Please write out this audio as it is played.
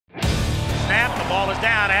snap, the ball is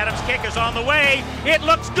down. Adams' kick is on the way. It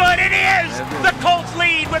looks good. It is! The Colts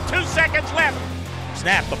lead with 2 seconds left.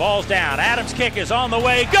 Snap, the ball's down. Adams' kick is on the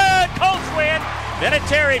way. Good! Colts win!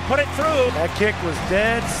 Vinatieri put it through. That kick was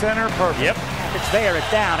dead center perfect. Yep. It's there, it's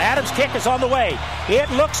down. Adams' kick is on the way. It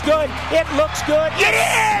looks good. It looks good. It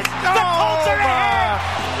is! The Colts are ahead!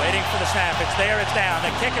 Waiting for the snap. It's there, it's down.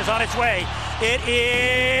 The kick is on its way. It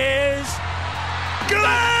is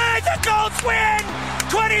good! The Colts win!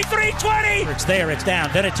 23-20! It's there, it's down.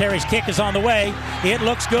 Vinatieri's kick is on the way. It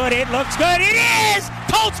looks good. It looks good. It is!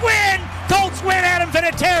 Colts win! Colts win! Adam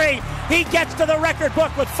Vinatieri. He gets to the record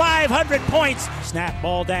book with 500 points. Snap,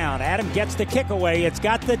 ball down. Adam gets the kick away. It's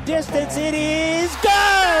got the distance. It is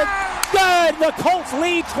good! Good! The Colts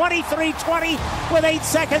lead 23-20 with 8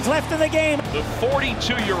 seconds left in the game. The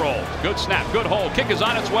 42-year-old. Good snap, good hold. Kick is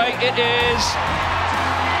on its way. It is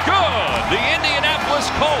good! The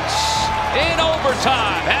Indianapolis Colts in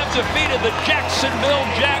overtime have defeated the Jacksonville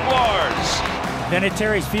Jaguars.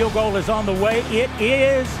 Vinatieri's field goal is on the way. It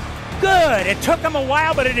is good. It took them a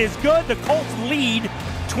while, but it is good. The Colts lead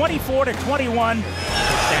 24-21.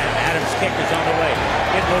 Adams' kick is on the way.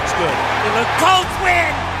 It looks good. Colts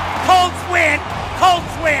win! Colts win!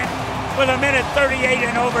 Colts win! With 1:38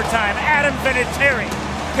 in overtime, Adam Vinatieri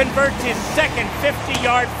converts his second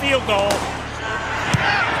 50-yard field goal.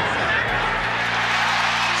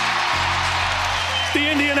 The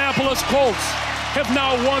Indianapolis Colts have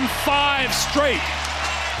now won 5 straight.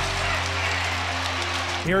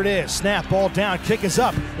 Here it is, snap, ball down, kick is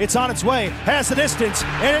up, it's on its way, has the distance,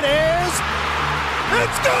 and it is,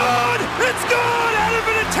 it's good! It's good! Adam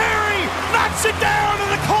Vinatieri knocks it down